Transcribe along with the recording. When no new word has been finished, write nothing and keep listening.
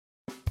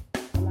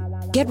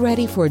Get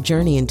ready for a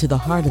journey into the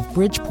heart of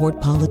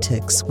Bridgeport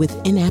politics with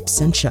In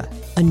Absentia,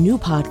 a new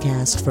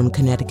podcast from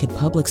Connecticut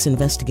Public's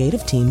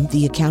investigative team,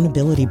 The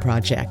Accountability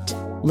Project.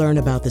 Learn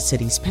about the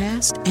city's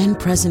past and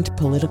present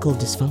political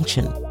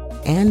dysfunction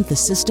and the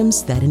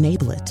systems that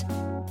enable it.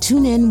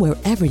 Tune in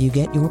wherever you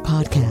get your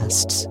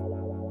podcasts.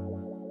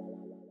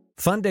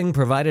 Funding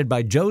provided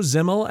by Joe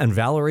Zimmel and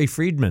Valerie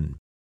Friedman.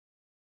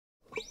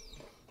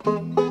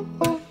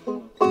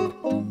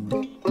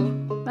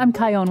 I'm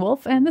Chion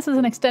Wolf, and this is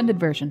an extended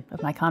version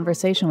of my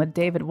conversation with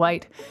David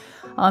Whyte.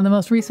 On the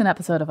most recent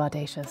episode of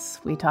Audacious,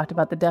 we talked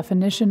about the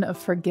definition of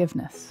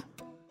forgiveness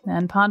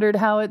and pondered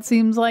how it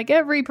seems like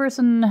every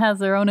person has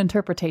their own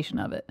interpretation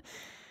of it.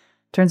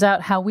 Turns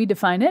out how we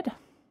define it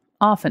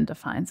often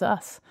defines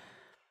us.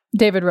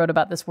 David wrote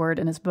about this word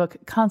in his book,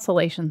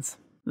 Consolations,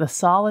 the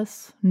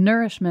solace,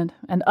 nourishment,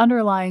 and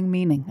underlying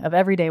meaning of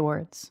everyday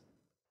words.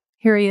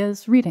 Here he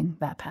is reading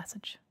that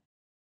passage.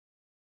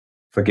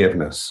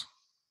 Forgiveness.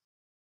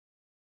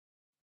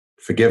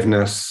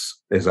 Forgiveness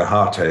is a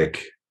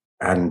heartache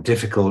and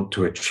difficult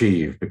to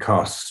achieve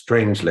because,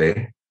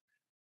 strangely,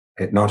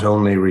 it not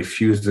only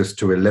refuses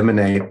to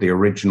eliminate the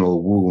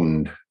original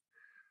wound,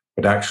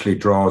 but actually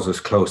draws us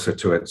closer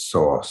to its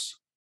source.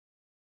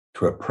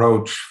 To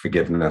approach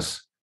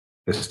forgiveness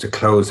is to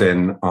close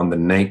in on the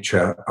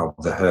nature of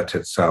the hurt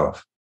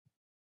itself,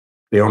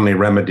 the only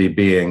remedy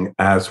being,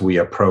 as we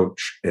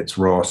approach its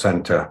raw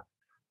center,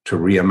 to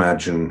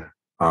reimagine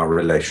our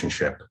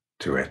relationship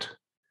to it.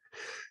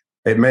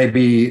 It may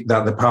be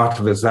that the part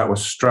of us that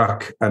was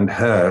struck and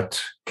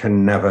hurt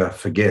can never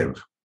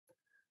forgive.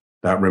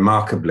 That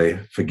remarkably,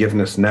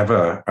 forgiveness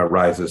never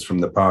arises from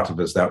the part of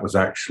us that was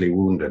actually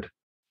wounded.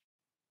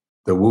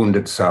 The wound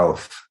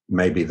itself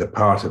may be the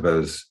part of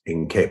us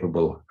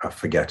incapable of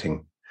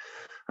forgetting,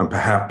 and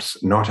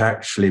perhaps not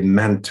actually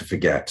meant to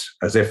forget,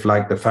 as if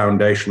like the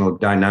foundational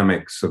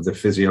dynamics of the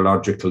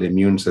physiological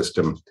immune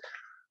system,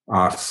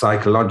 our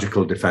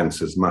psychological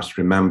defenses must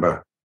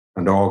remember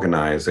and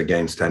organize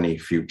against any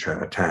future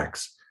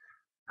attacks.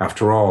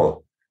 After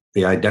all,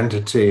 the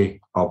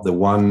identity of the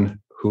one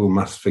who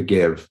must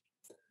forgive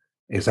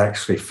is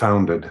actually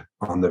founded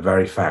on the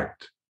very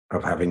fact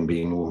of having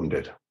been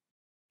wounded.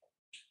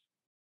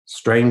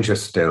 Stranger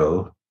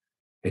still,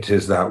 it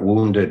is that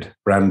wounded,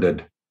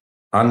 branded,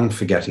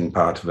 unforgetting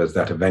part of us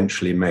that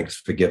eventually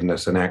makes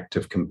forgiveness an act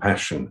of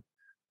compassion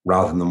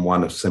rather than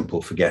one of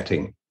simple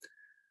forgetting.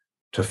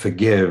 To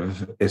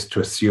forgive is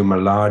to assume a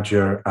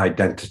larger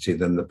identity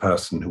than the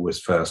person who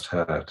was first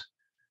hurt,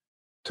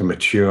 to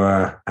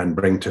mature and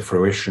bring to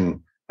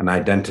fruition an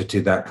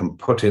identity that can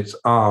put its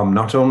arm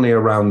not only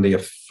around the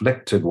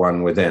afflicted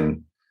one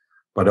within,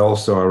 but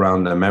also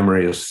around the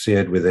memories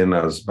seared within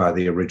us by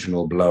the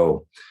original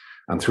blow,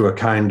 and through a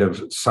kind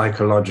of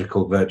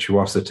psychological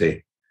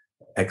virtuosity,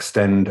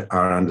 extend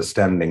our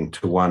understanding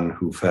to one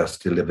who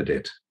first delivered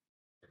it.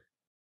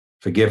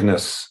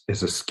 Forgiveness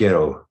is a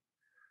skill,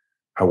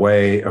 a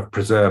way of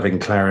preserving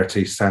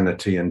clarity,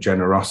 sanity, and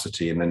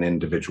generosity in an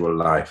individual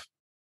life,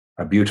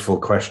 a beautiful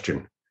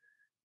question,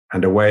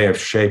 and a way of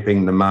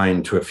shaping the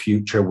mind to a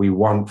future we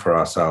want for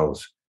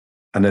ourselves,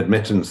 an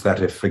admittance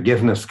that if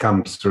forgiveness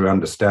comes through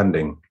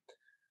understanding,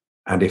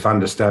 and if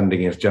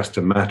understanding is just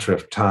a matter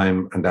of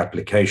time and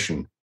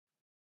application,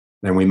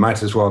 then we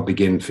might as well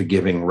begin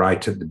forgiving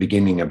right at the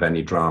beginning of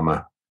any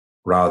drama,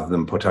 rather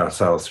than put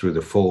ourselves through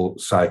the full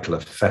cycle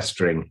of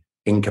festering,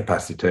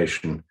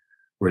 incapacitation,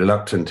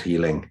 reluctant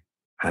healing,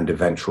 and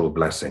eventual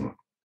blessing.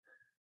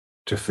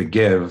 To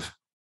forgive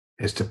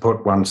is to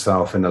put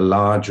oneself in a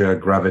larger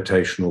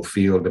gravitational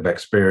field of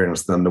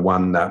experience than the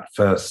one that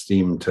first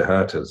seemed to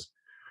hurt us.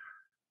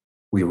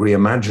 We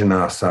reimagine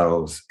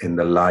ourselves in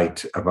the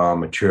light of our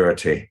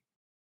maturity,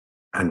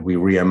 and we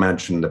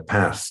reimagine the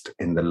past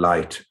in the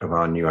light of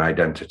our new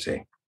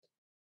identity.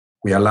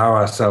 We allow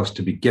ourselves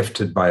to be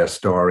gifted by a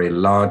story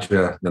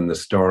larger than the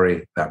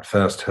story that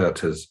first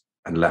hurt us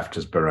and left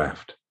us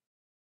bereft.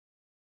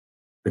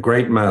 The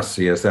great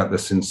mercy is that the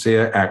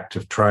sincere act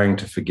of trying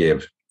to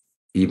forgive,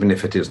 even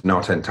if it is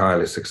not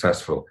entirely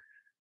successful,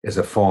 is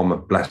a form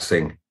of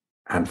blessing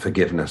and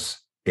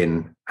forgiveness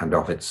in and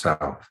of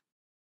itself.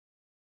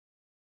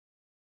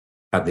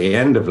 At the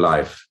end of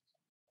life,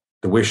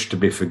 the wish to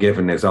be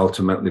forgiven is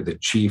ultimately the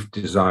chief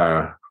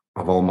desire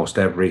of almost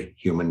every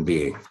human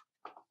being.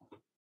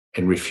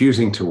 In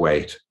refusing to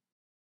wait,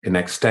 in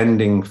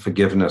extending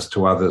forgiveness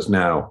to others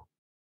now,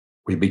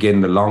 we begin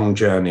the long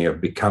journey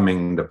of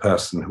becoming the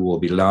person who will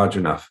be large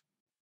enough,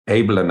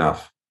 able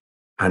enough,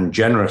 and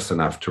generous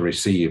enough to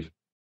receive,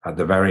 at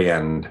the very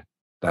end,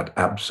 that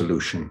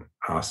absolution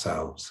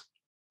ourselves.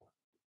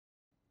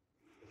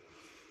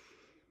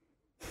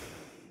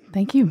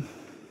 Thank you.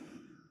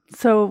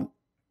 So,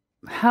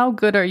 how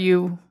good are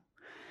you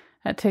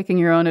at taking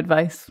your own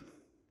advice?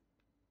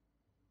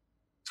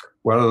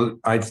 Well,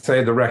 I'd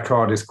say the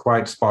record is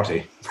quite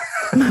spotty.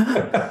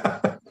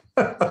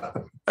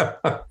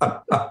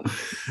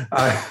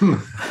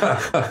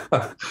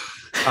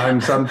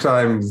 I'm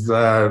sometimes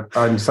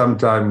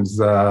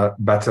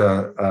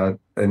better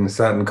in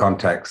certain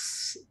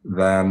contexts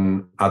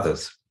than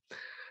others.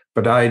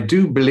 But I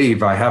do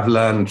believe I have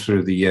learned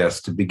through the years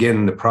to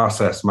begin the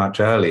process much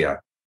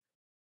earlier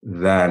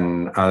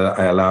than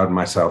I allowed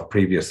myself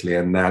previously.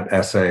 And that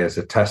essay is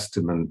a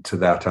testament to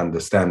that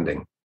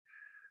understanding,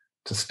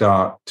 to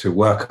start to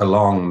work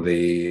along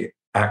the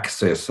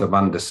axis of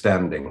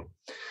understanding.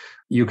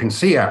 You can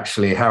see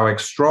actually how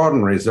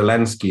extraordinary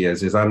Zelensky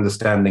is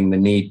understanding the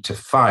need to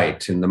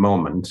fight in the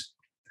moment,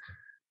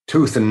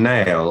 tooth and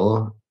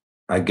nail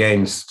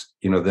against,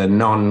 the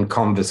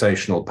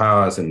non-conversational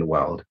powers in the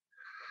world,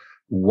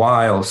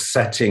 while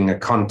setting a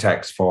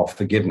context for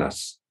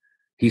forgiveness.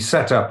 He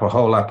set up a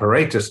whole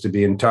apparatus to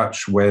be in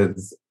touch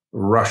with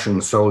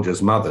Russian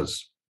soldiers'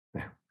 mothers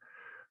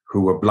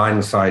who were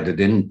blindsided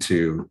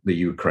into the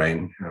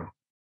Ukraine.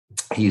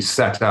 He's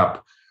set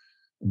up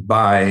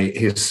by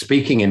his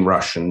speaking in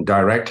Russian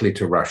directly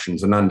to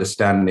Russians and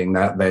understanding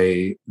that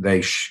they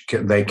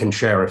can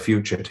share a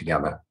future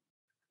together.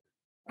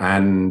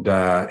 And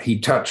he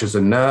touches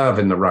a nerve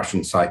in the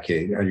Russian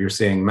psyche. You're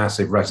seeing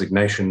massive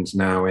resignations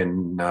now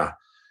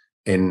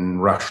in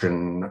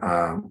Russian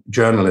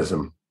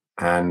journalism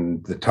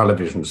and the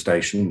television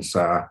stations.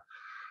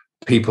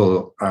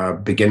 People are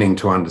beginning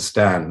to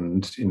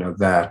understand,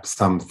 that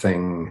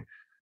something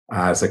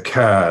has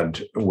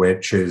occurred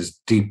which is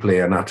deeply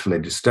and utterly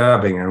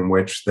disturbing and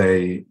which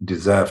they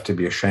deserve to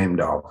be ashamed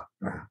of.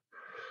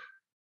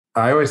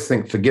 I always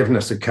think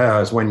forgiveness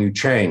occurs when you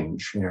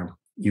change.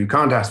 You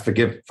can't ask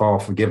for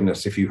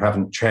forgiveness if you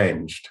haven't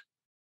changed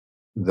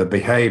the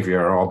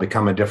behavior or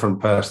become a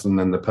different person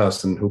than the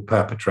person who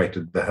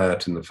perpetrated the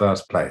hurt in the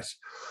first place.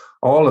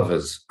 All of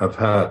us have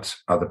hurt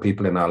other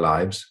people in our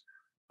lives,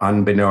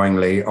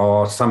 unbeknowingly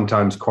or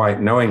sometimes quite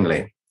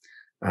knowingly,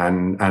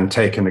 and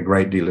taken a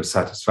great deal of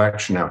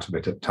satisfaction out of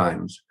it at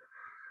times.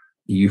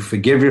 You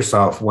forgive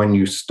yourself when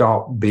you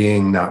stop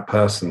being that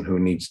person who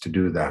needs to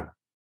do that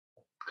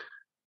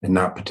in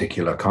that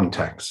particular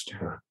context.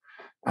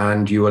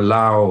 And you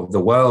allow the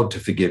world to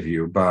forgive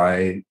you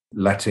by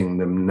letting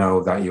them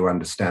know that you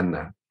understand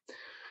that.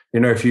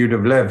 If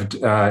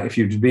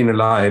you'd been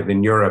alive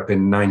in Europe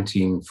in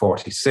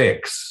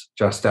 1946,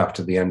 just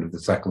after the end of the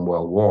Second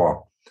World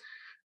War,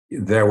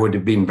 there would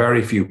have been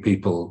very few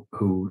people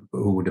who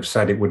would have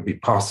said it would be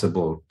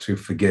possible to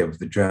forgive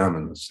the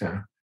Germans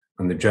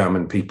and the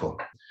German people.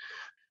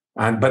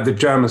 But the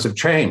Germans have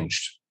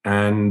changed,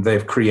 and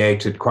they've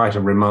created quite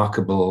a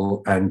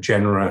remarkable and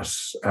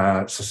generous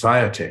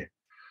society.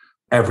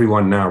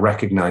 Everyone now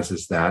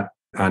recognizes that,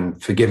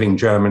 and forgiving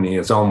Germany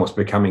is almost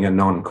becoming a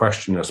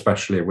non-question,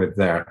 especially with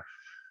their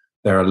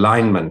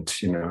alignment,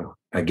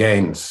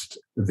 against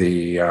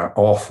the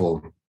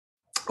awful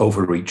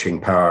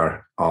overreaching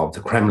power of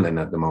the Kremlin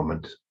at the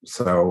moment.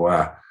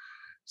 So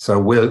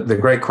the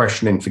great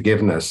question in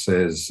forgiveness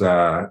is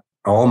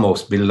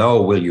almost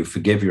below will you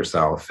forgive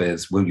yourself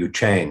is will you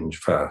change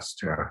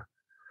first? Yeah.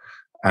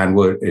 And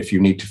if you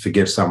need to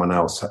forgive someone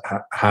else,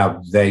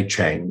 have they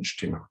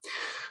changed?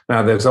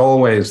 Now, there's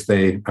always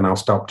and I'll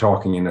stop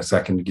talking in a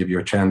second to give you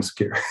a chance,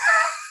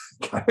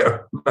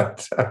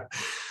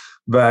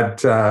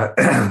 but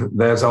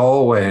there's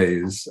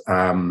always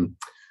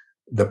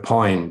the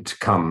point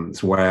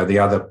comes where the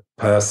other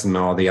person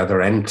or the other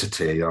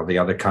entity or the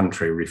other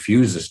country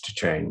refuses to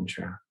change.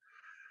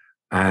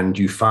 And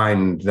you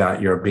find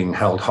that you're being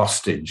held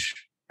hostage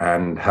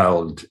and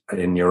held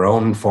in your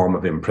own form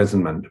of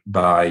imprisonment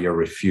by your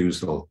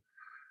refusal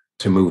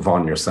to move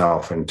on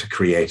yourself and to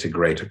create a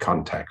greater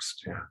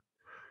context. Yeah.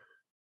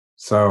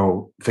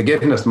 So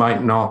forgiveness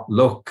might not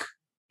look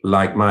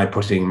like my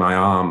putting my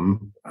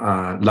arm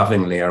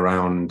lovingly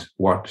around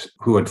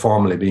who had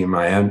formerly been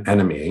my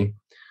enemy.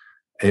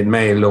 It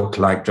may look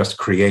like just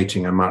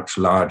creating a much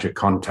larger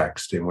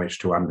context in which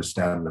to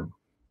understand them.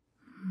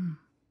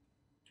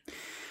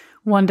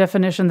 One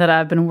definition that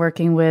I've been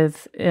working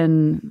with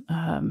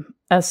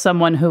as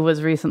someone who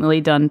was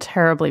recently done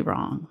terribly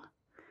wrong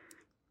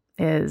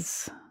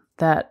is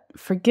that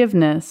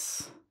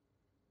forgiveness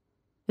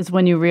is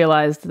when you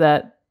realize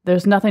that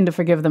there's nothing to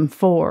forgive them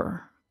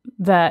for,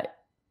 that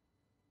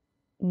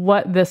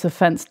what this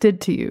offense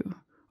did to you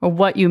or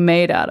what you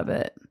made out of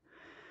it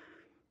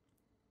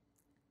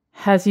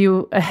has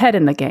you ahead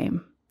in the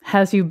game,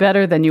 has you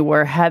better than you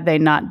were had they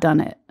not done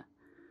it.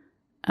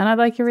 And I'd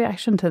like your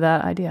reaction to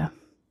that idea.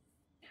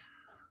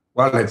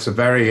 Well, it's a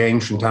very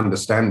ancient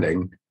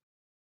understanding.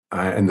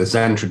 In the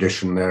Zen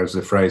tradition, there's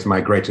a phrase,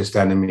 my greatest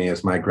enemy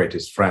is my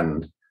greatest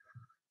friend.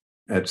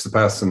 It's the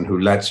person who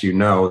lets you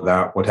know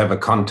that whatever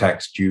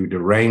context you'd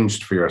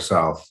arranged for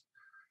yourself,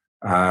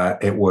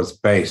 it was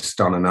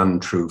based on an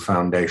untrue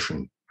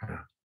foundation.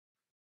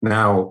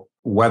 Now,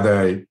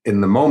 whether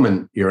in the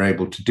moment you're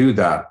able to do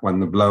that when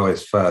the blow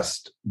is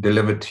first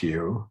delivered to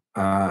you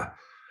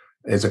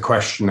is a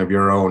question of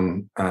your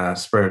own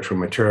spiritual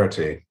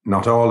maturity.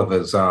 Not all of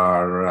us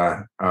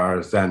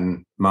are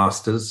Zen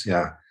masters,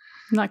 yeah.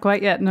 Not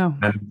quite yet, no.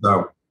 And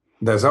so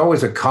there's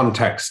always a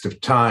context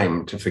of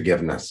time to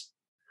forgiveness,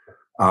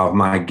 of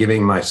my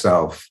giving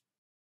myself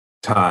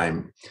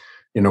time.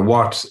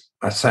 What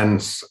a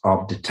sense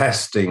of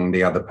detesting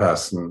the other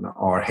person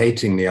or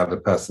hating the other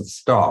person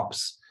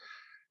stops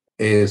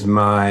is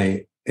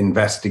my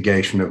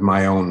investigation of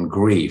my own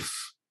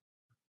grief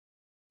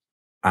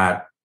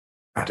at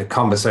a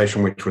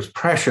conversation which was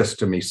precious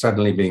to me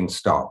suddenly being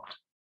stopped.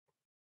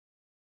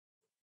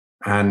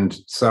 And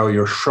so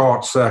you're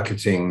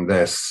short-circuiting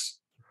this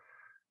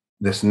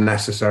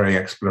necessary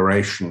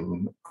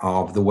exploration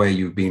of the way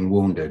you've been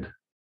wounded.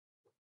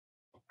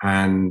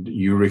 And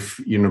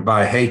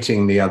by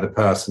hating the other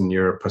person,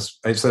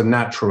 it's a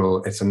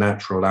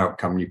natural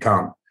outcome. You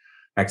can't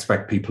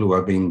expect people who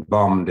are being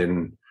bombed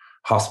in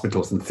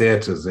hospitals and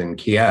theaters in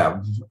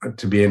Kiev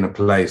to be in a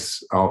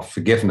place of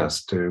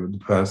forgiveness to the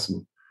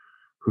person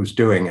who's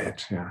doing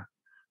it,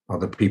 or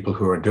the people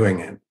who are doing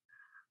it.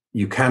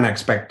 You can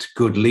expect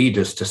good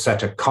leaders to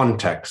set a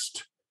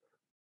context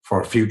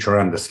for future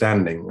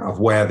understanding of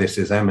where this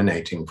is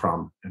emanating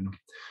from.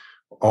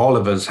 All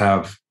of us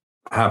have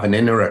an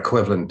inner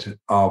equivalent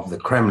of the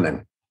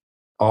Kremlin.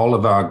 All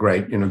of our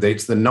great,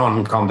 it's the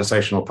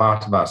non-conversational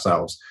part of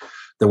ourselves,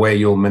 the way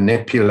you'll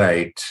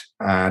manipulate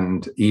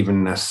and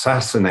even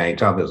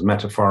assassinate others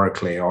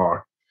metaphorically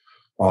or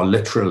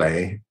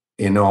literally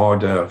in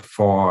order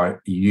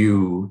for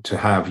you to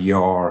have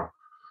your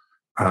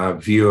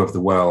view of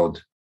the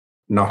world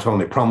not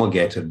only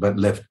promulgated, but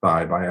lived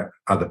by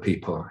other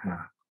people.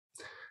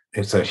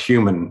 It's a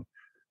human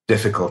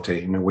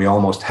difficulty. We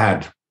almost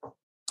had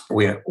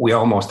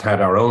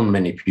our own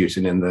mini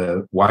Putin in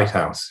the White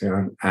House,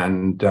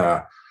 and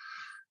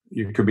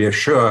you could be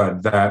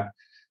assured that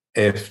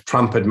if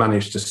Trump had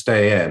managed to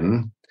stay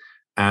in,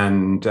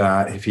 and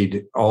if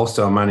he'd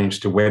also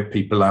managed to whip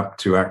people up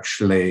to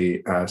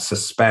actually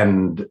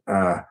suspend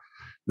the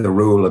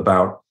rule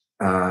about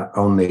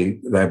only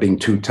there being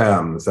 2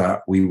 terms,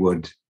 that we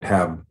would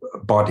have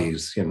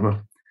bodies,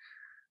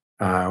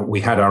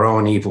 we had our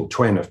own evil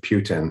twin of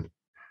Putin,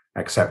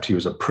 except he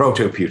was a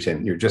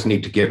proto-Putin. You just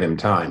need to give him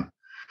time.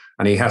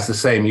 And he has the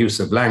same use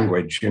of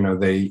language,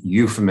 the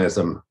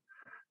euphemism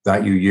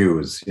that you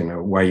use,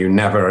 where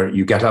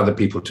you get other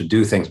people to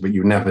do things, but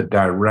you never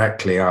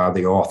directly are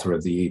the author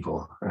of the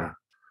evil.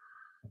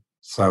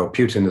 So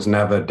Putin has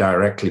never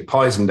directly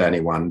poisoned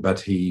anyone,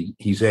 but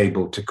he's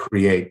able to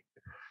create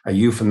a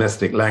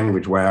euphemistic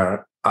language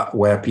where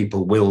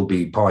people will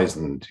be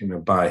poisoned,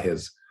 by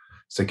his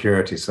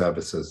security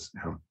services.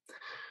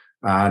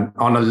 And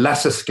on a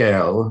lesser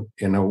scale,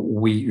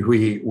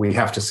 we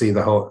have to see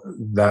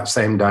that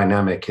same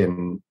dynamic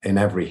in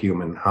every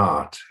human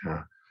heart.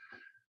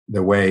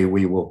 The way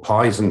we will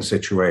poison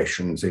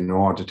situations in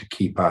order to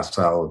keep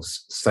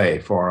ourselves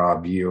safe or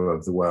our view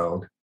of the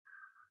world.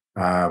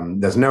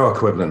 There's no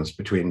equivalence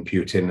between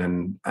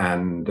Putin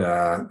and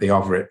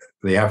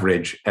the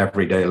average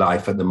everyday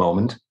life at the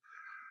moment.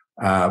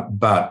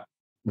 But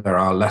there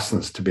are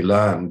lessons to be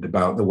learned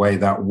about the way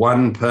that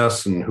one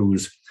person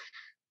whose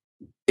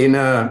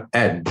inner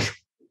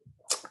edge,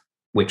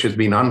 which has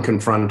been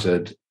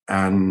unconfronted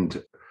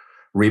and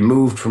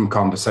removed from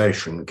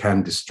conversation,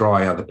 can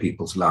destroy other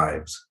people's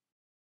lives.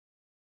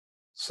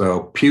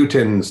 So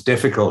Putin's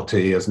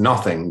difficulty is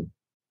nothing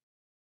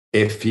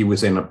if he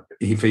was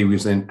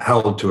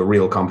held to a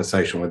real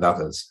conversation with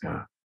others.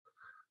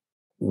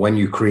 When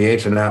you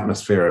create an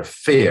atmosphere of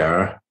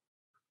fear,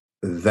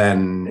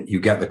 then you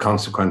get the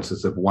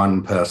consequences of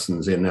one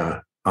person's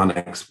inner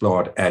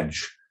unexplored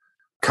edge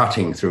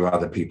cutting through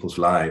other people's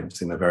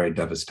lives in a very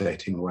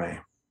devastating way.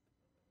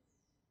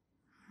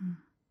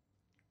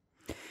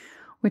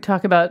 We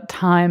talk about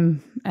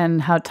time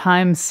and how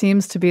time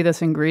seems to be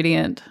this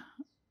ingredient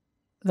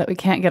that we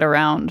can't get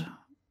around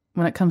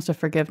when it comes to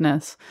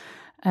forgiveness.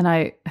 And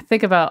I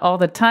think about all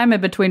the time in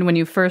between when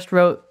you first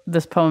wrote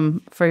this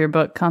poem for your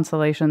book,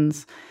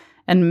 Consolations,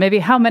 and maybe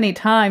how many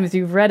times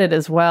you've read it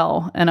as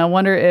well. And I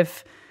wonder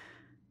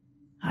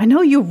I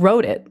know you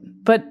wrote it,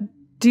 but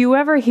do you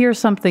ever hear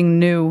something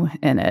new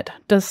in it?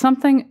 Does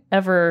something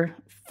ever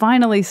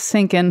finally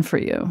sink in for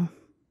you?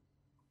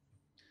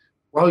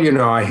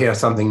 Well, I hear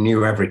something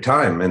new every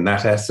time in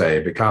that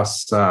essay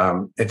because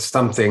it's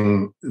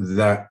something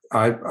that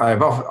I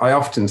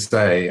often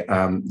say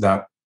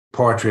that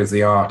poetry is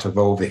the art of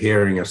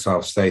overhearing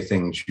yourself say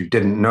things you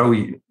didn't know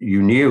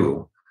you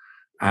knew,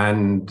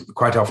 and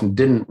quite often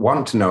didn't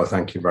want to know.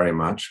 Thank you very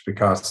much,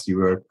 because you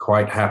were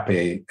quite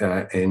happy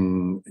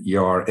in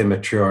your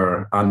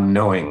immature,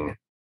 unknowing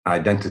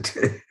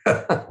identity.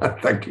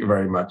 Thank you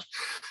very much.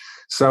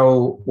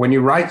 So when you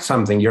write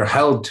something, you're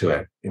held to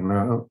it.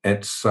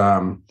 It's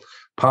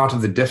part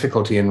of the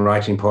difficulty in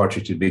writing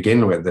poetry to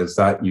begin with, is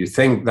that you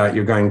think that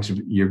you're going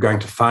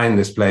to find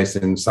this place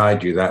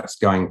inside you that's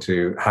going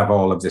to have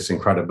all of this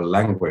incredible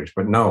language,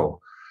 but no,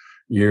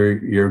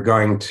 you're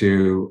going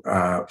to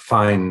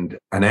find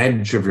an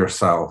edge of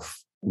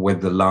yourself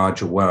with the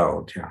larger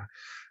world,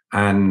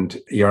 and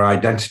your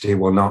identity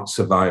will not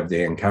survive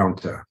the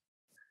encounter.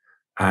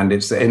 And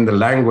it's in the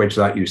language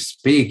that you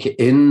speak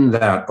in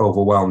that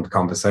overwhelmed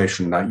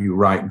conversation that you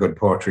write good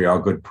poetry or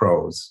good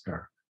prose.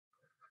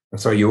 And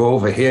so you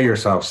overhear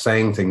yourself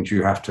saying things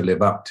you have to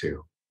live up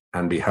to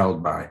and be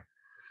held by.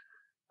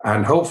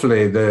 And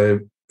hopefully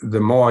the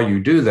more you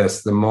do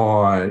this, the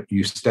more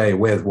you stay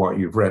with what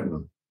you've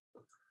written.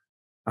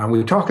 And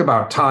we talk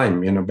about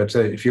time, but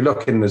if you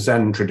look in the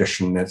Zen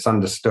tradition, it's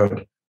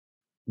understood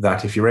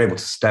that if you're able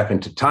to step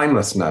into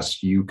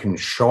timelessness, you can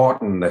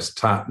shorten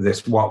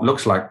this what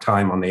looks like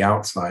time on the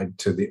outside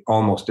to the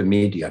almost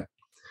immediate.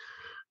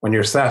 When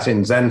you're sat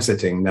in Zen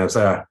sitting, there's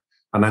an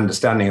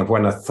understanding of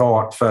when a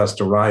thought first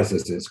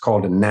arises. It's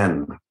called a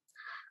nen.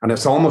 And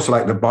it's almost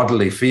like the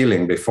bodily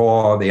feeling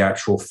before the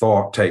actual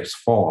thought takes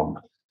form.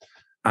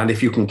 And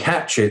if you can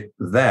catch it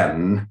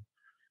then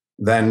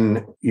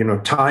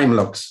time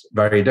looks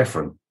very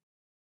different.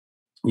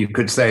 You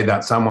could say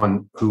that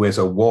someone who is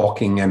a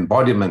walking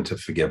embodiment of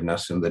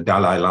forgiveness, and the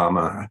Dalai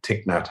Lama,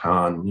 Thich Nhat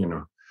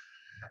Hanh,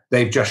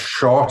 they've just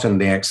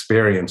shortened the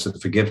experience of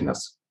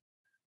forgiveness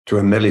to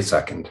a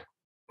millisecond.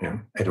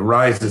 It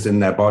arises in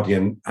their body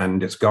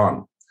and it's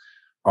gone.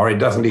 Or it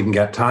doesn't even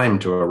get time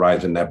to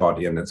arise in their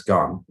body and it's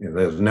gone.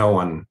 There's no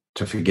one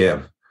to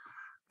forgive,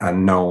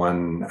 and no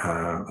one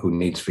who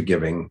needs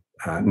forgiving,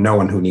 no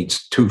one who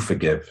needs to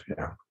forgive.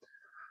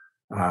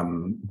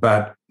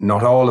 But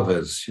not all of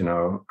us,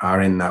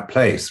 are in that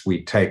place.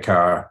 We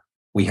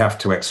have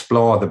to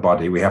explore the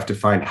body. We have to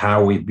find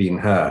how we've been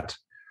hurt.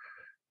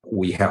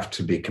 We have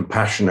to be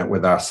compassionate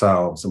with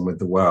ourselves and with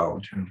the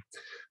world.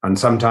 And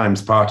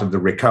sometimes part of the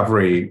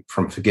recovery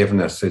from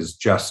forgiveness is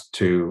just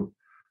to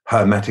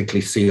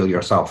hermetically seal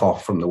yourself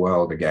off from the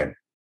world again.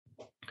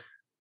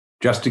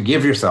 Just to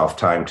give yourself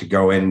time to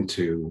go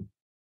to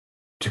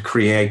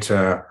create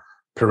a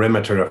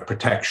perimeter of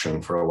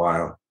protection for a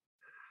while.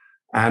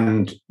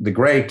 And the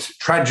great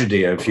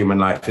tragedy of human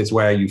life is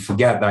where you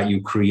forget that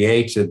you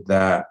created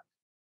that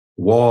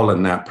wall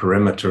and that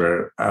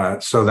perimeter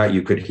so that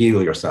you could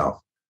heal yourself.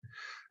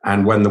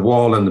 And when the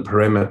wall and the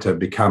perimeter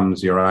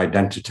becomes your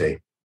identity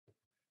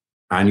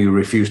and you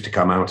refuse to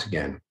come out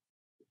again,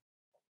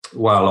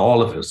 well,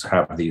 all of us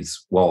have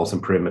these walls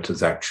and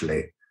perimeters,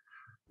 actually.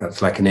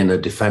 That's like an inner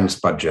defense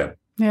budget.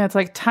 Yeah, it's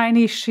like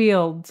tiny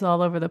shields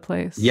all over the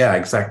place. Yeah,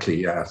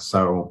 exactly. Yeah.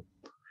 So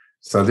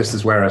this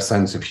is where a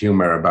sense of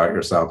humor about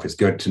yourself is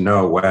good, to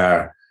know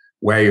where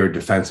your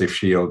defensive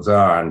shields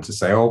are and to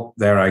say, oh,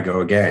 there I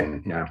go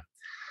again. Yeah.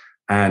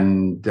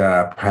 And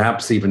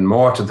perhaps even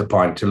more to the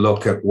point, to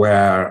look at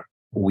where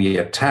we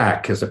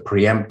attack as a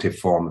preemptive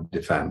form of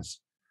defense.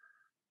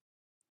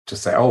 To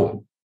say,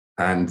 oh,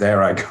 and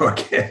there I go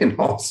again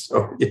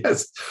also.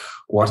 Yes.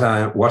 What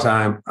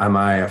am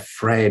I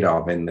afraid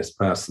of in this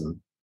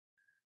person?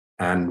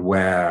 And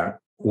where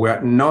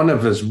none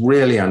of us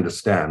really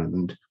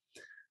understand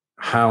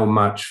how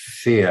much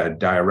fear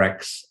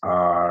directs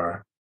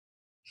our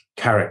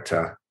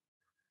character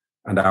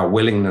and our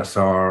willingness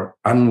or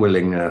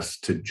unwillingness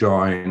to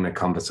join a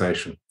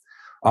conversation.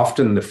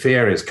 Often the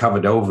fear is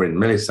covered over in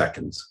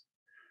milliseconds.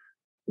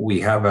 We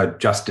have a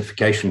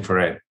justification for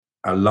it,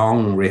 a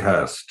long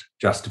rehearsed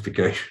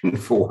justification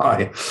for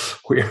why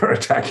we are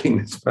attacking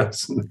this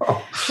person.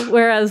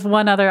 Whereas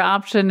one other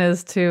option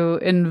is to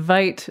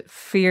invite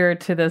fear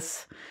to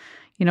this,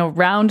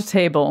 round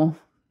table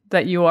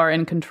that you are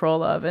in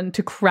control of, and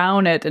to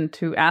crown it and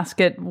to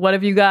ask it, what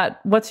have you got?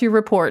 What's your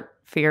report,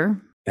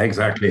 fear?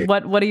 Exactly.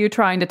 What are you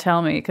trying to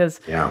tell me? Because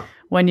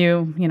when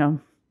you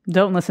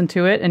don't listen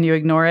to it and you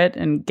ignore it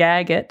and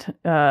gag it,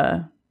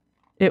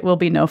 it will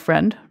be no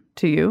friend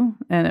to you,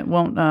 and it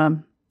won't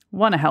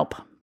want to help.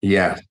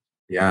 Yeah.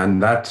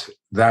 And that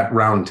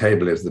round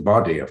table is the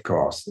body, of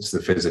course. It's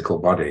the physical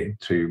body,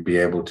 to be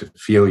able to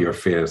feel your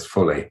fears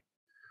fully.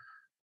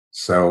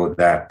 So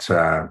that,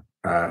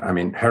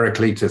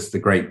 Heraclitus, the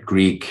great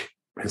Greek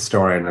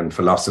historian and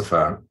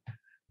philosopher,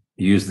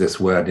 used this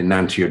word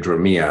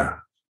enantiodromia,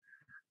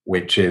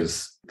 which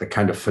is the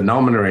kind of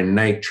phenomena in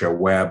nature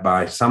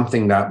whereby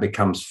something that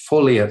becomes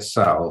fully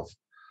itself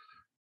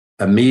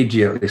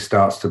immediately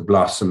starts to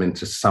blossom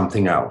into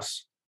something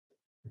else.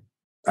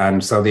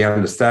 And so the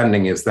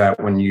understanding is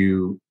that when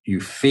you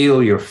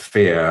feel your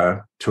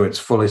fear to its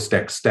fullest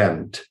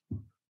extent,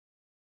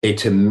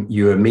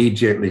 you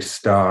immediately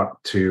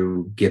start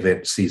to give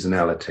it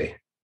seasonality.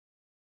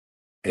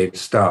 It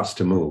starts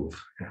to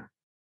move.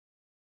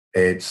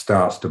 It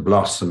starts to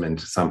blossom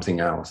into something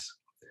else.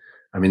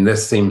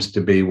 This seems to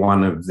be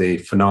one of the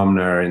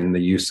phenomena in the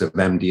use of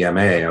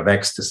MDMA, of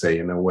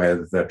ecstasy,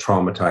 with the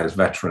traumatized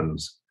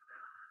veterans.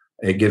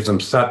 It gives them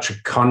such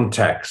a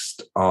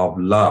context of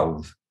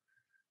love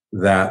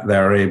that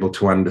they're able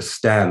to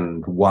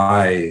understand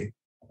why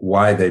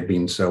they've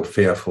been so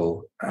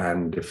fearful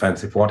and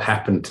defensive, what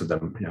happened to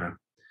them,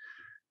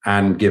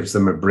 and gives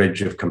them a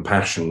bridge of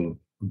compassion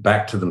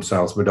back to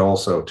themselves, but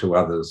also to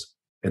others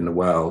in the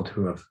world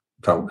who have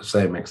felt the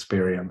same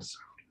experience.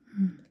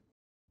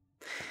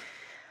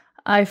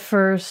 I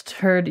first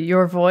heard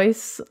your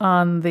voice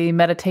on the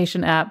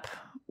meditation app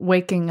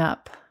Waking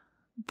Up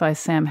by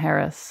Sam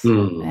Harris.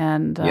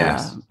 And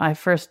yes. I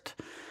first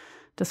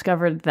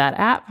discovered that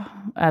app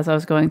as I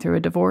was going through a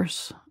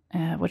divorce,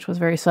 which was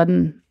very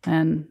sudden,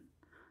 and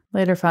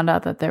later found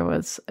out that there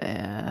was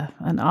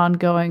an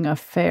ongoing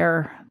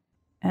affair.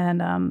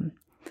 And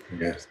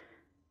yes.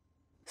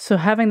 So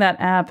having that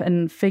app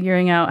and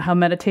figuring out how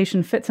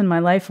meditation fits in my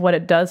life, what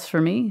it does for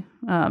me,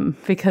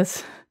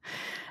 because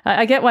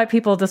I get why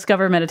people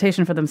discover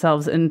meditation for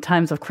themselves in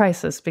times of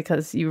crisis,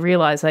 because you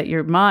realize that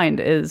your mind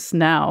is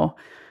now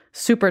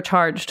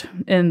supercharged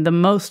in the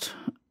most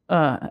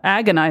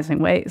agonizing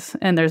ways.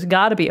 And there's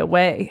got to be a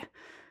way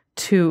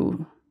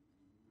to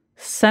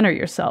center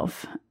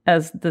yourself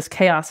as this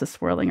chaos is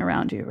swirling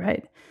around you,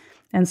 right?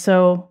 And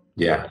so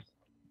yeah,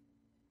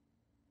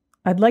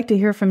 I'd like to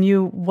hear from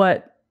you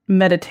what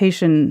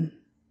meditation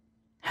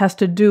has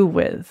to do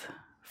with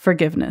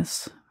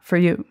forgiveness for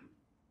you.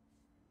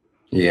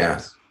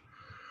 Yes.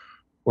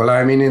 Well,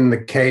 I mean, in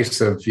the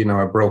case of,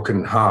 a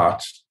broken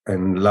heart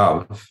and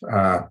love,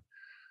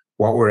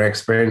 what we're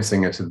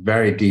experiencing at a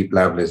very deep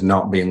level is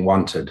not being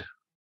wanted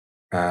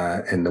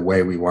in the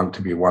way we want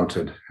to be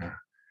wanted.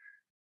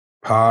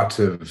 Part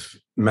of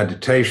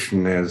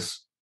meditation is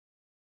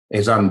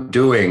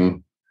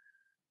undoing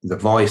the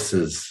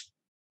voices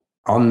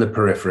on the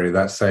periphery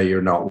that say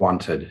you're not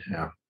wanted,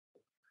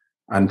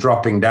 and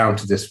dropping down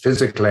to this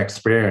physical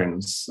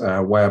experience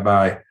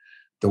whereby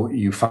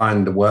you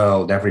find the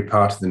world, every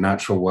part of the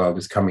natural world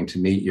is coming to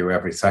meet you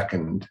every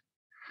second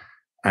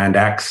and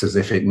acts as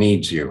if it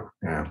needs you.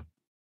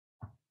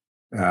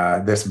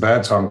 This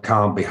birdsong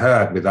can't be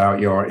heard without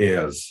your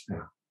ears.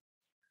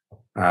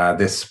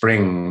 This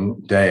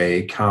spring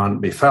day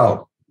can't be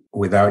felt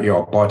without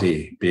your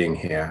body being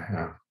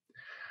here.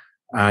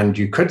 And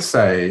you could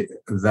say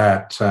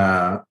that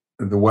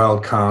the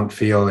world can't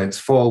feel its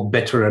full,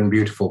 bitter and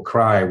beautiful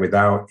cry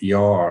without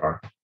your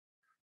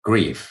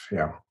grief.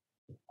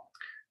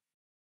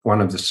 One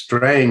of the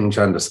strange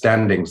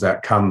understandings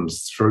that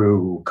comes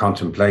through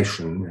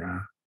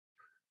contemplation,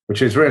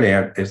 which is really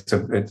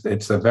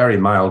it's a very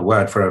mild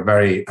word for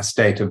a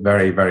state of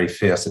very, very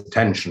fierce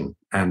attention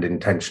and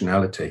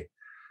intentionality.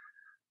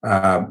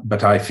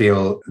 But I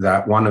feel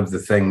that one of the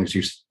things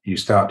you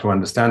start to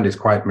understand is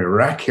quite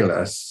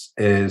miraculous,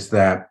 is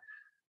that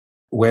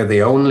we're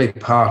the only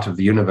part of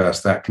the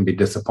universe that can be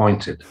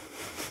disappointed.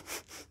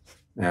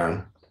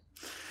 Yeah.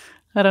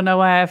 I don't know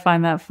why I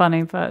find that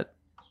funny, but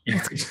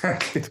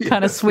exactly. It's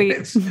kind of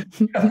sweet.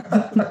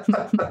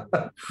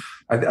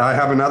 I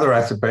have another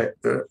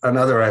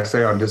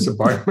essay on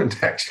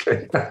disappointment,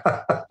 actually.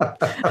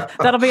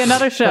 That'll be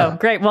another show.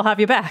 Great, we'll have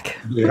you back.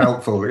 Be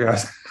helpful,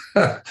 yes.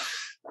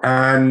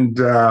 And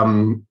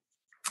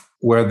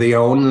we're the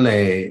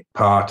only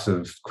part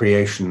of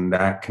creation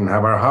that can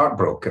have our heart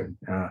broken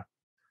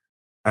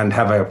and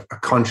have a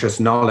conscious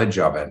knowledge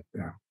of it.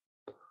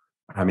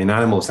 I mean,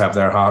 animals have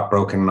their heart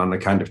broken on a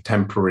kind of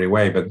temporary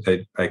way, but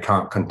they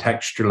can't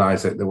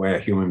contextualize it the way a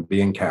human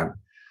being can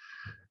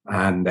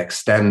and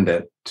extend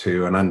it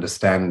to an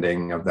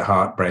understanding of the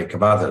heartbreak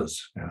of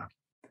others.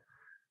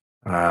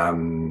 I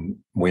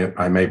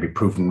may be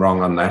proven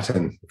wrong on that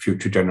in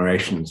future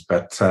generations,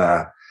 but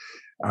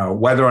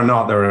whether or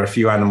not there are a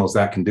few animals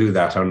that can do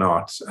that or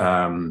not,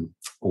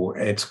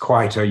 it's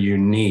quite a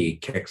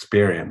unique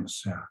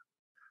experience.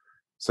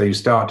 So you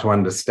start to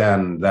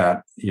understand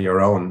that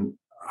your own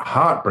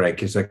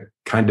heartbreak is a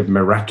kind of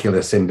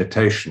miraculous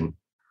invitation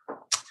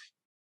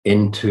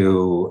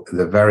into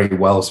the very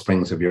well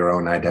springs of your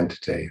own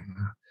identity.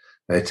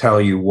 They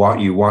tell you what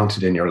you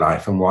wanted in your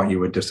life and what you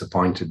were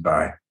disappointed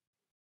by.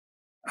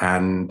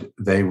 And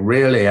they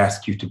really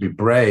ask you to be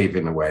brave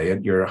in a way.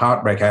 Your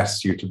heartbreak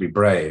asks you to be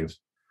brave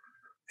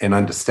in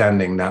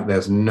understanding that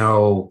there's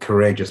no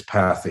courageous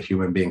path a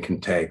human being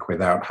can take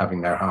without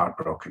having their heart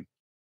broken.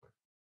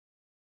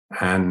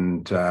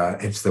 And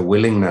it's the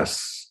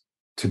willingness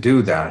to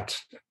do that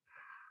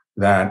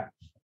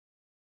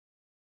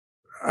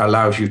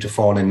allows you to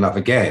fall in love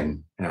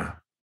again,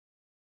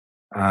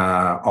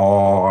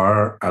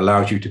 or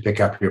allows you to pick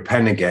up your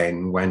pen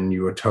again when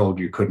you were told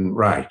you couldn't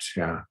write,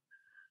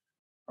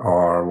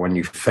 or when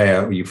you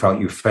felt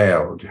you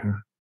failed.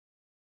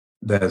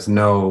 There's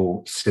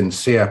no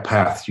sincere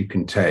path you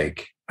can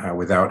take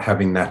without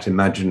having that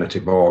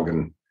imaginative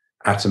organ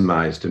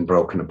atomized and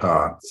broken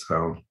apart.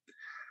 So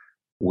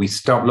we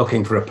stop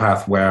looking for a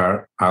path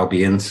where I'll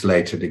be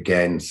insulated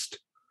against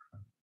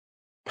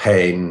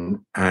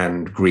pain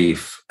and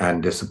grief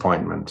and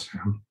disappointment.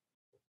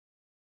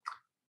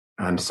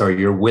 And so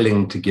you're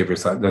willing to give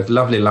yourself. There's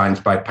lovely lines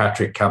by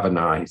Patrick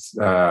Kavanagh.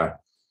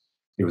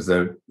 He was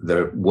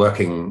the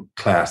working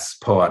class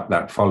poet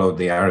that followed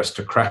the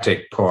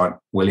aristocratic poet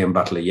William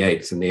Butler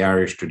Yeats in the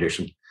Irish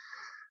tradition.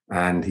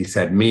 And he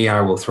said, "Me,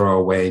 I will throw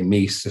away,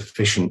 me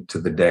sufficient to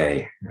the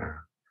day.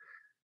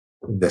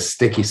 The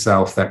sticky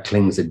self that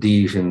clings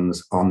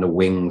adhesions on the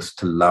wings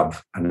to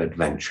love and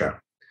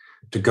adventure.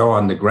 To go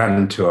on the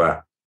grand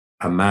tour,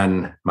 a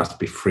man must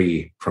be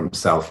free from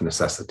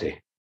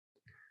self-necessity."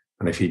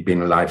 And if he'd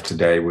been alive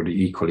today, would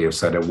he equally have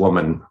said a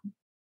woman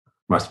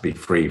must be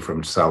free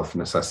from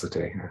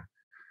self-necessity.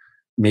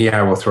 Me,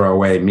 I will throw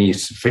away, me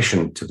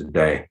sufficient to the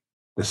day.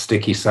 The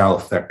sticky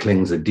self that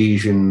clings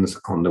adhesions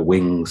on the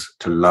wings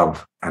to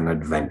love and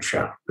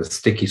adventure. The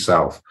sticky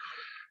self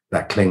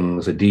that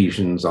clings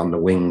adhesions on the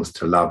wings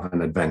to love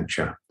and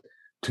adventure.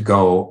 To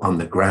go on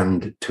the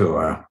grand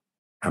tour,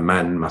 a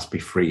man must be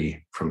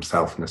free from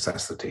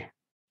self-necessity.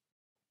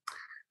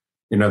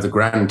 The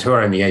Grand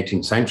Tour in the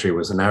 18th century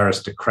was an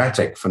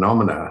aristocratic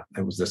phenomena.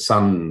 It was the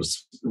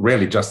sons,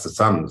 really just the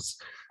sons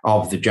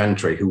of the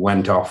gentry who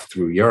went off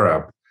through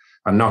Europe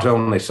and not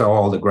only saw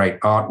all the great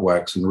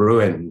artworks and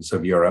ruins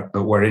of Europe,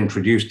 but were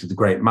introduced to the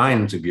great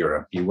minds of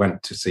Europe. You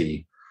went to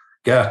see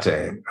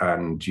Goethe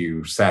and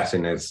you sat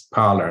in his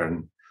parlor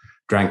and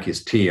drank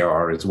his tea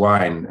or his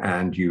wine,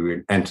 and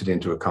you entered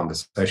into a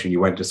conversation.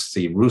 You went to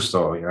see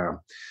Rousseau.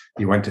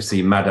 You went to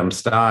see Madame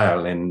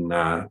Staël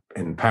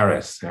in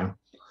Paris. Yeah.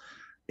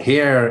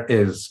 Here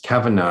is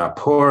Kavanagh,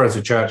 poor as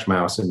a church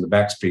mouse in the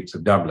back streets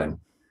of Dublin,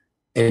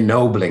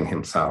 ennobling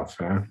himself.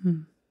 Yeah?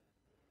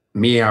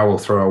 Me, I will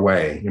throw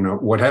away.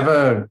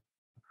 Whatever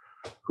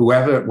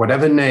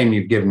name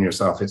you've given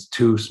yourself is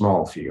too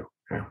small for you.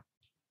 Yeah?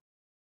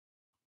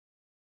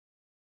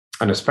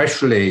 And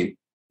especially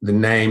the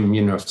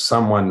name, of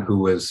someone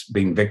who has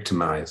been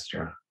victimized,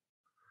 yeah?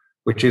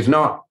 Which is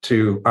not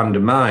to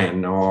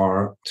undermine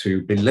or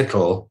to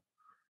belittle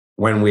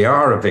when we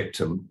are a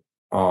victim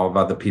of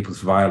other people's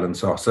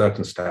violence or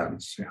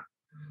circumstance. Yeah.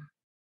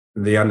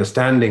 The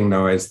understanding,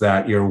 though, is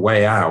that your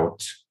way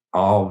out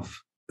of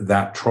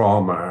that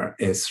trauma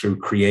is through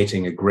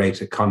creating a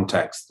greater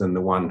context than the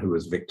one who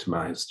was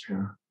victimized,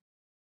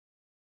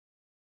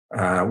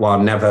 while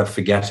never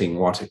forgetting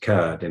what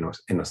occurred,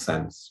 in a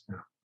sense. Yeah.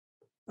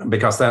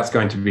 Because that's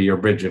going to be your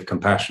bridge of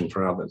compassion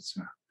for others.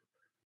 Yeah.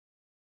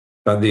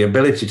 But the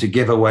ability to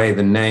give away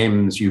the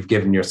names you've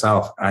given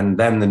yourself and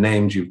then the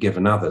names you've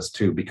given others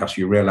too, because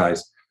you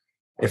realize,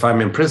 if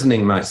I'm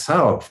imprisoning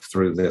myself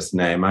through this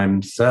name,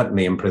 I'm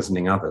certainly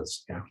imprisoning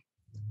others. Yeah.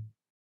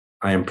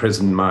 I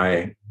imprison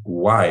my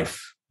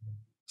wife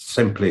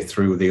simply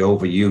through the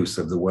overuse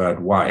of the word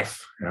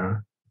wife. Yeah.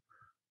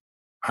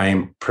 I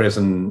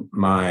imprison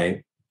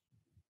my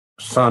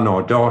son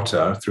or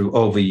daughter through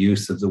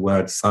overuse of the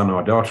word son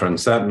or daughter, and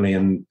certainly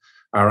in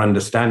our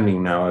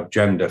understanding now of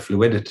gender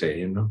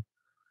fluidity,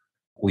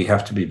 we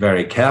have to be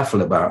very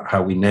careful about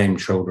how we name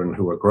children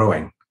who are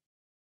growing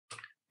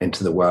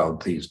into the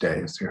world these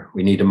days. Yeah.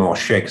 We need a more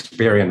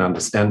Shakespearean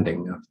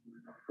understanding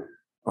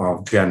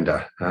of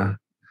gender.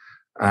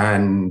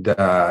 And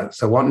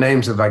so what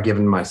names have I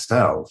given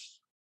myself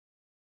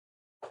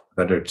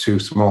that are too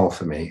small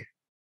for me?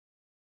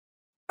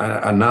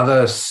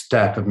 Another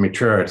step of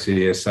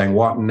maturity is saying,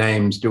 what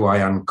names do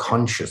I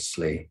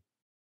unconsciously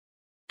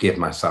give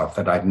myself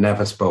that I've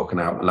never spoken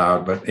out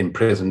loud but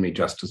imprison me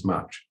just as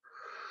much?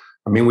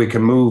 I mean, we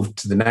can move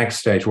to the next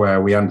stage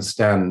where we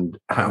understand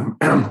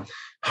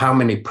how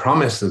many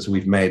promises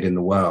we've made in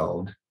the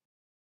world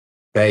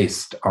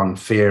based on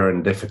fear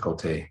and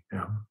difficulty,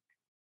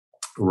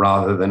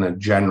 rather than a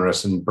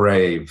generous and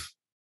brave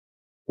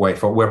way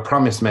forward. We're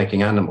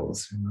promise-making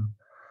animals.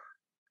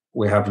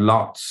 We have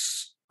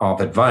lots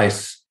of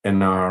advice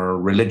in our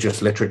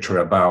religious literature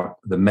about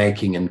the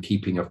making and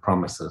keeping of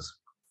promises.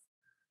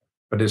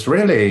 But it's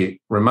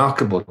really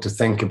remarkable to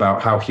think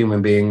about how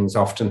human beings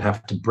often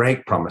have to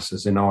break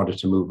promises in order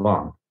to move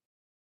on.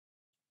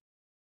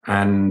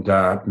 And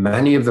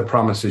many of the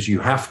promises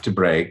you have to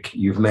break,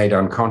 you've made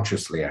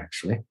unconsciously,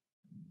 actually.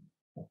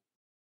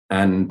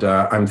 And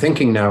I'm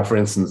thinking now, for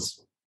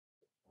instance,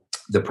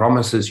 the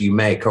promises you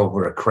make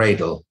over a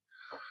cradle,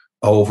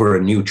 over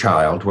a new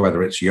child,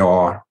 whether it's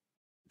your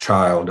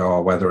child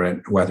or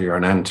whether you're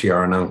an auntie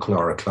or an uncle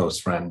or a close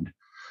friend,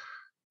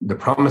 the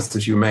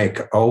promises you make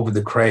over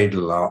the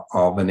cradle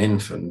of an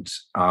infant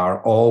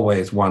are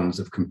always ones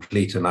of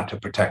complete and utter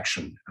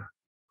protection.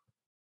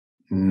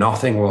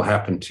 Nothing will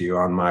happen to you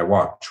on my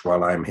watch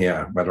while I'm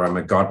here, whether I'm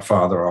a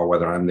godfather or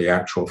whether I'm the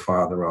actual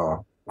father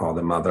or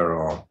the mother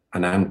or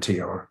an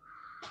auntie.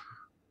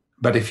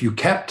 But if you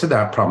kept to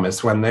that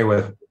promise when they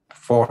were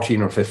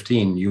 14 or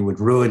 15, you would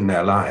ruin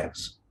their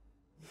lives.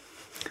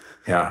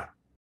 Yeah.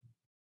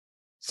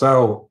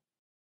 So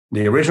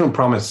the original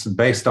promise is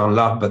based on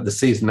love, but the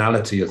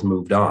seasonality has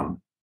moved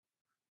on.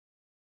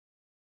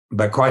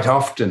 But quite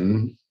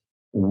often,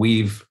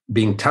 we've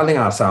been telling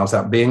ourselves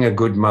that being a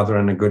good mother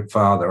and a good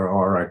father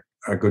or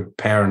a good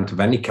parent of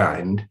any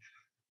kind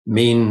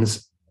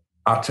means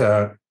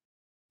utter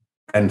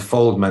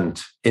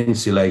enfoldment,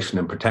 insulation,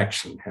 and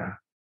protection. Yeah?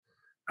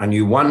 And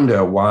you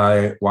wonder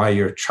why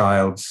your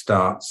child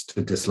starts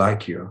to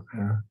dislike you.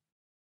 Yeah?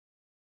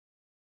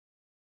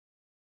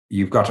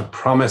 You've got a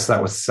promise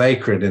that was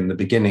sacred in the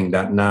beginning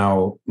that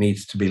now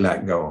needs to be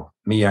let go.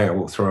 Me, I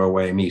will throw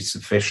away, me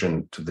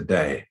sufficient to the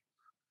day.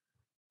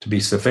 To be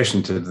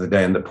sufficient to the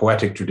day. In the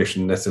poetic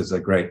tradition, this is a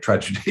great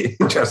tragedy,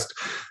 just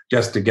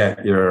to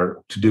get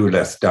your to-do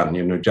list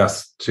done,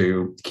 just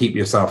to keep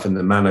yourself in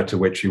the manner to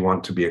which you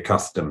want to be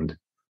accustomed,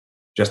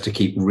 just to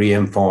keep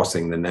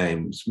reinforcing the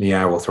names. Me,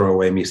 I will throw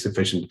away, me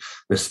sufficient.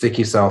 The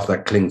sticky self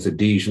that clings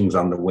adhesions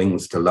on the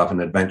wings to love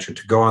and adventure,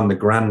 to go on the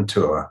grand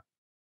tour.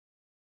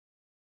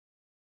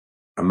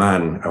 A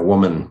man, a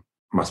woman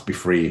must be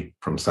free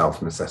from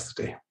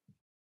self-necessity.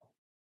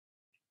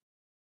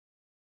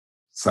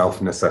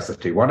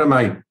 Self-necessity. What am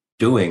I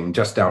doing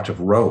just out of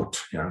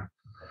rote? Yeah,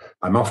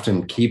 I'm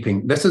often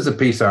keeping. This is a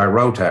piece I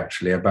wrote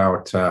actually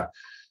about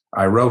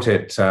I wrote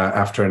it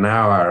after an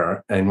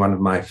hour in one of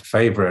my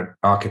favorite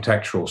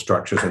architectural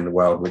structures in the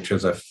world, which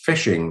is a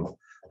fishing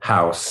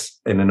house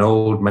in an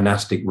old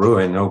monastic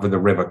ruin over the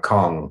River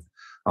Cong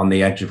on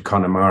the edge of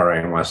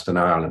Connemara in Western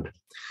Ireland.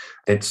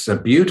 It's a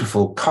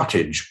beautiful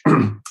cottage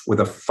with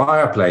a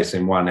fireplace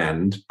in one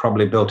end,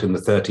 probably built in the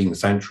 13th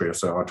century or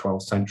so, or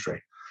 12th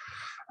century,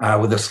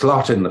 with a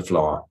slot in the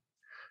floor.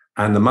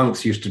 And the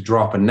monks used to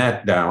drop a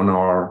net down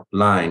or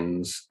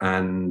lines,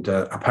 and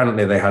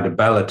apparently they had a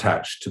bell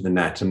attached to the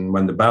net. And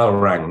when the bell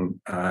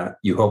rang,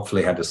 you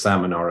hopefully had a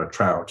salmon or a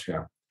trout.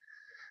 Yeah.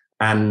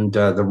 And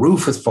the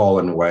roof has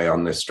fallen away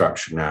on this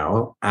structure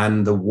now,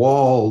 and the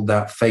wall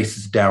that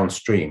faces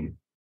downstream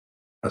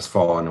has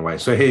fallen away.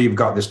 So here you've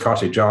got this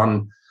cottage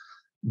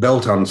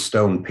built on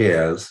stone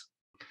piers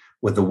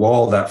with the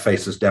wall that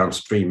faces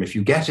downstream. If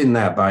you get in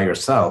there by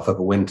yourself of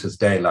a winter's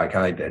day like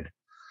I did,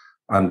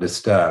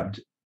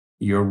 undisturbed,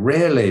 you're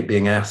really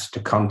being asked to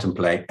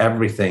contemplate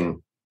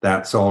everything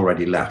that's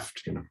already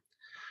left.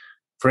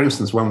 For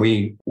instance, when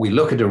we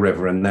look at a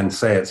river and then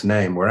say its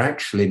name, we're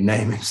actually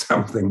naming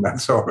something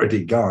that's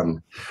already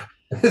gone.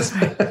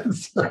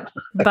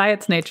 By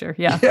its nature,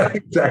 yeah. Yeah,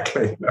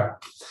 exactly.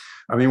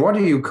 I mean, what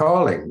are you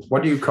calling?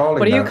 What are you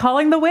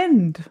calling the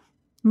wind?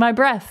 My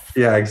breath.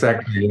 Yeah,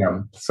 exactly.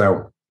 Yeah.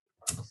 So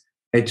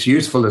it's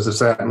useful as a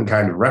certain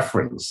kind of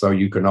reference, so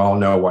you can all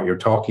know what you're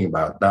talking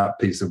about, that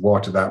piece of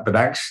water, that. But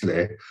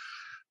actually,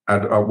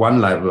 at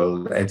one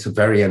level, it's a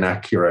very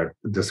inaccurate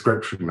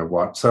description of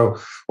what. So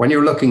when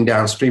you're looking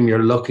downstream,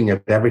 you're looking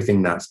at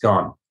everything that's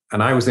gone.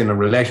 And I was in a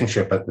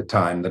relationship at the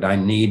time that I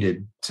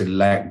needed to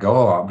let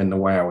go of in the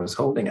way I was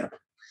holding it.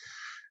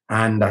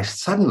 And I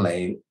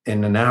suddenly,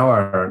 in an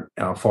hour,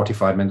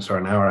 45 minutes or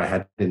an hour I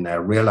had in there,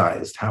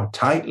 realized how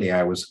tightly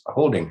I was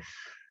holding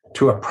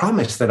to a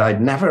promise that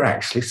I'd never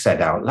actually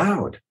said out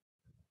loud.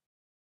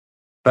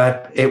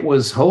 But it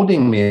was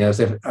holding me as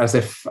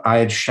if I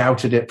had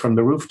shouted it from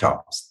the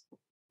rooftops.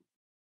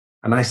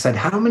 And I said,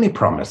 how many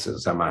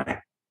promises have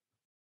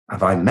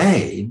I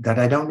made that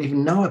I don't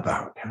even know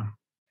about?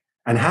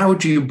 And how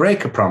do you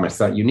break a promise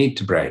that you need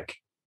to break?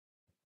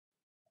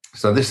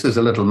 So this is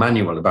a little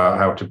manual about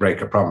how to break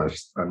a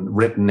promise, and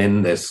written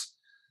in this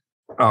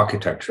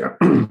architecture.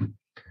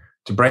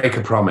 To break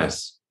a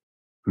promise,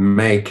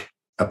 make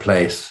a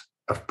place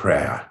of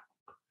prayer.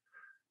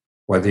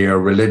 Whether you're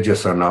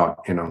religious or not,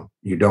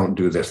 you don't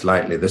do this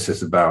lightly. This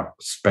is about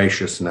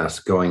spaciousness,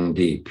 going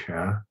deep.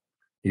 Yeah?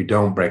 You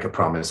don't break a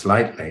promise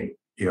lightly.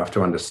 You have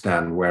to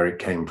understand where it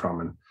came from.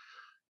 And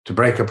to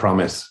break a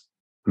promise,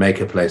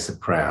 make a place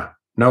of prayer.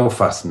 No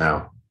fuss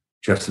now.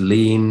 Just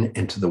lean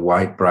into the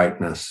white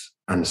brightness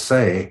and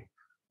say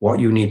what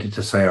you needed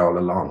to say all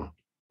along.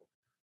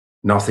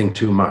 Nothing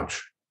too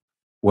much.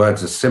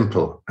 Words as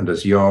simple and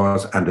as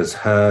yours and as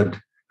heard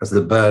as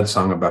the bird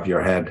song above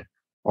your head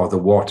or the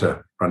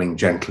water running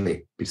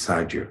gently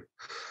beside you.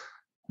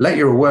 Let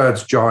your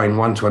words join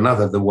one to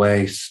another the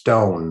way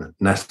stone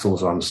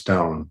nestles on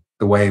stone,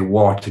 the way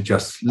water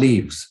just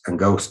leaves and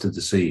goes to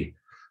the sea,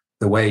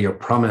 the way your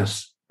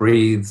promise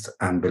breathes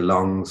and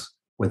belongs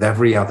with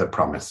every other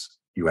promise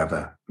you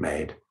ever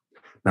made.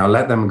 Now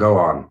let them go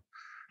on.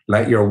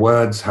 Let your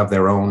words have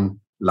their own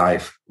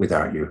life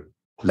without you.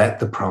 Let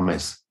the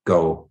promise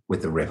go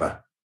with the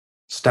river.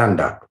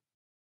 Stand up,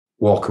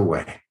 walk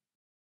away,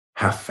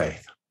 have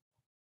faith.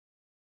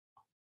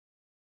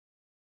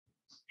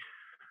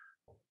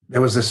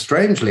 There was a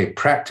strangely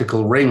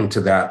practical ring to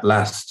that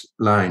last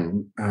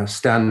line,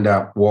 stand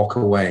up, walk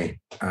away,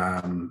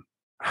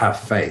 have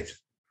faith.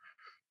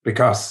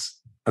 Because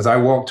as I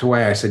walked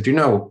away, I said,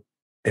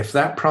 if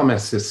that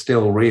promise is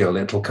still real,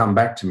 it'll come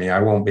back to me. I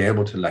won't be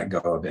able to let go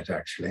of it,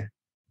 actually.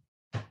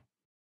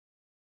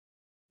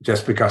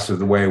 Just because of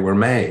the way we're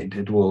made,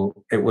 it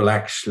will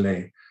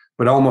actually,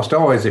 but almost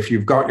always, if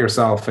you've got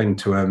yourself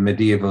into a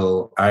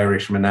medieval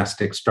Irish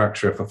monastic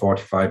structure for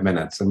 45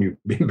 minutes and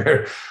you've been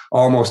there,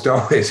 almost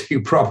always,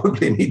 you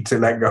probably need to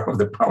let go of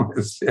the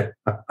promise.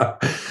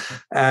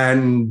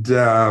 And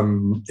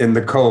in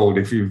the cold,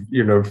 if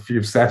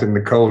you've sat in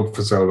the cold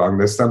for so long,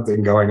 there's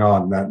something going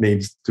on that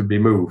needs to be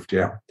moved.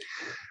 Yeah.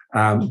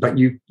 But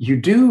you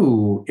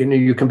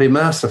can be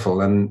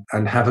merciful and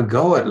have a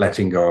go at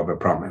letting go of a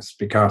promise,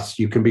 because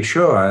you can be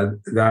sure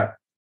that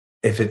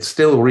if it's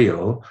still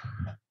real,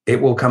 it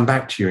will come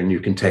back to you and you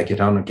can take it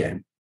on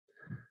again.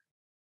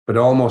 But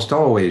almost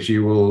always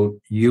you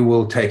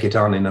will take it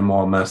on in a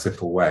more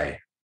merciful way,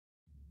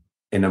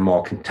 in a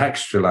more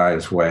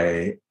contextualized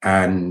way,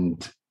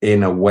 and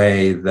in a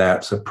way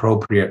that's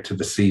appropriate to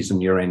the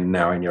season you're in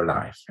now in your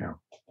life. Yeah.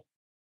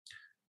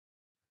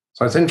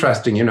 So it's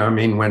interesting,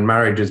 when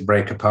marriages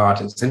break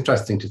apart, it's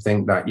interesting to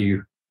think that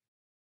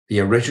the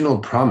original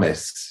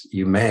promise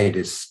you made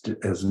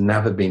has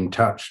never been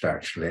touched,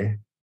 actually.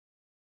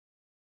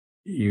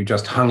 You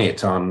just hung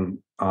it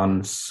on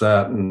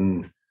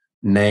certain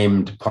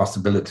named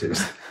possibilities.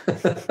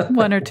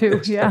 One or two,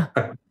 yeah.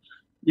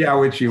 Yeah,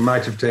 which you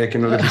might have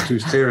taken a little too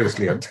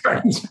seriously at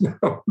times.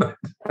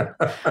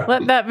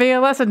 Let that be a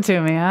lesson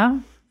to me, huh?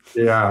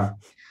 Yeah.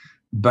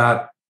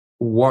 But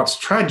what's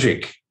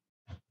tragic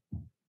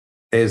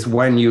is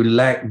when you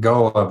let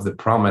go of the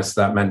promise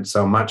that meant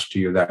so much to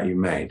you that you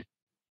made.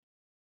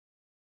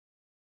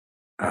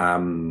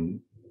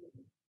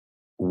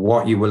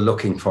 What you were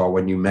looking for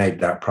when you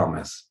made that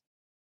promise.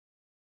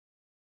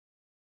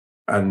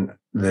 And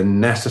the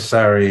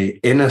necessary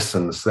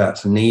innocence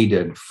that's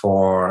needed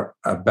for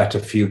a better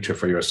future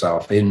for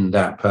yourself in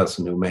that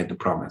person who made the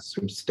promise,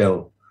 who's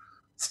still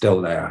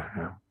there.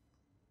 Yeah.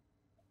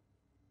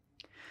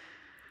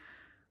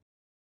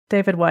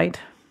 David Whyte,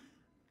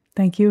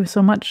 thank you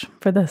so much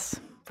for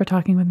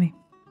talking with me.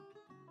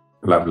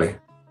 Lovely.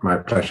 My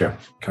pleasure.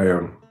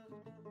 Chion.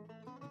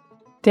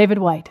 David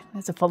Whyte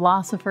is a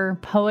philosopher,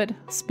 poet,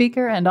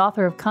 speaker, and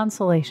author of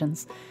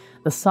Consolations,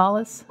 the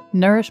solace,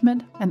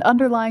 nourishment, and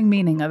underlying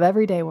meaning of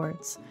everyday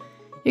words.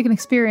 You can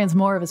experience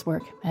more of his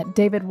work at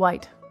David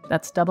Whyte,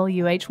 that's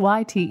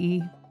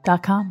WHYTE.com.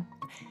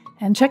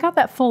 And check out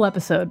that full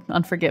episode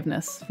on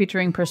forgiveness,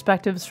 featuring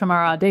perspectives from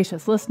our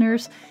audacious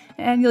listeners,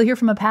 and you'll hear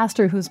from a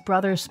pastor whose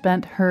brother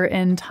spent her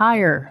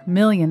entire $1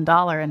 million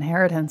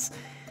inheritance.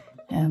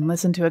 And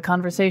listen to a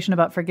conversation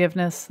about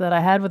forgiveness that I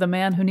had with a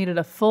man who needed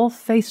a full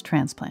face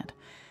transplant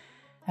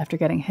after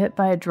getting hit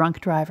by a drunk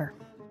driver.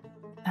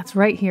 That's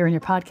right here in your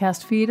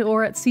podcast feed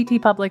or at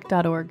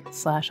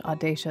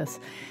ctpublic.org/audacious.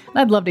 And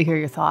I'd love to hear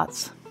your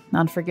thoughts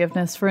on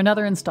forgiveness for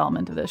another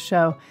installment of this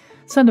show.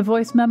 Send a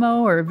voice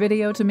memo or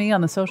video to me on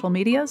the social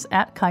medias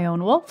at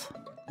Chion Wolf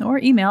or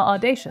email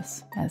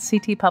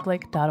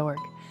audacious@ctpublic.org.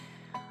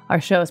 Our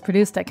show is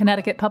produced at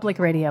Connecticut Public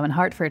Radio in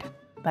Hartford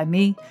by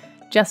me,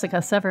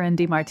 Jessica Severin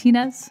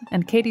DiMartinez,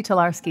 and Katie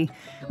Tolarski,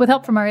 with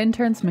help from our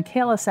interns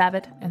Michaela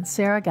Savitt and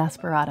Sarah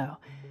Gasparado.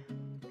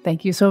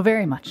 Thank you so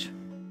very much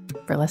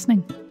for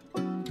listening.